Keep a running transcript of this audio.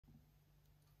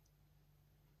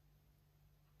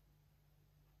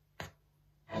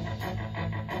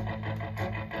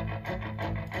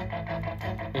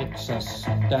It's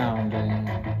astounding.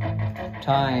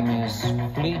 Time is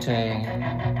fleeting.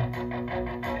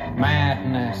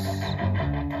 Madness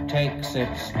takes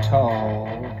its toll.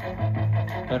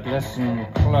 But listen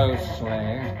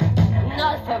closely.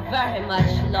 Not for very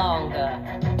much longer.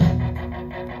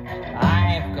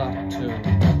 I've got to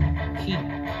keep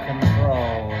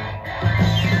control.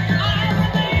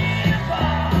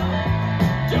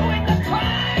 Doing the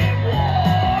time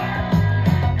war,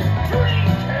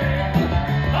 drinking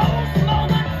those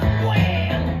moments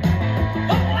when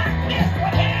the blackness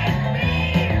would hit me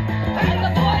and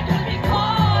the void would be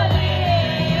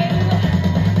calling.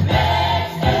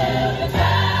 Let's do the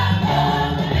time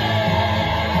war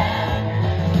again.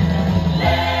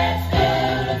 Let's do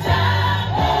the time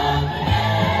war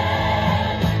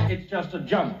again. It's just a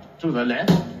jump to the left.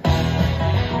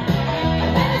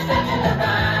 And then it's back to the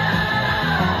right.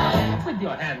 With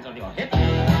your hands on your hips.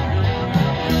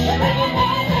 You're bringing me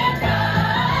in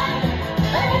time.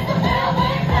 And it's the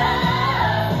velvet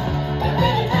cloud. You're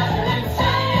really not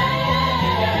insane.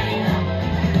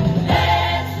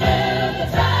 Let's do the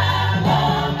time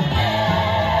warp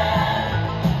again.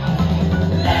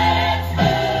 Let's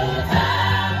do the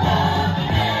time warp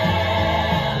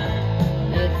again.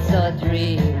 It's so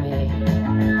dreamy.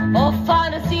 Oh,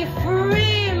 fantasy,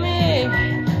 free me.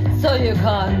 So you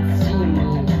can't see me.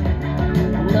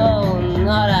 No,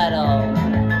 not at all.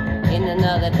 In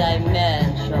another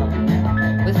dimension,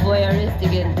 with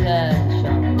voyeuristic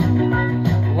intention,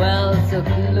 well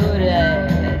secluded,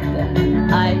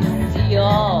 I see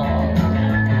all.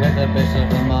 With a bit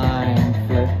of a mind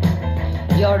flip.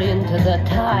 You're into the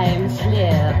time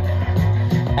slip.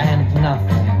 And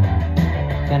nothing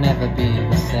can ever be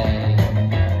the same.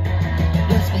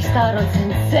 You're spaced out on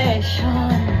sensation.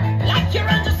 Like you're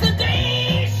under sedation.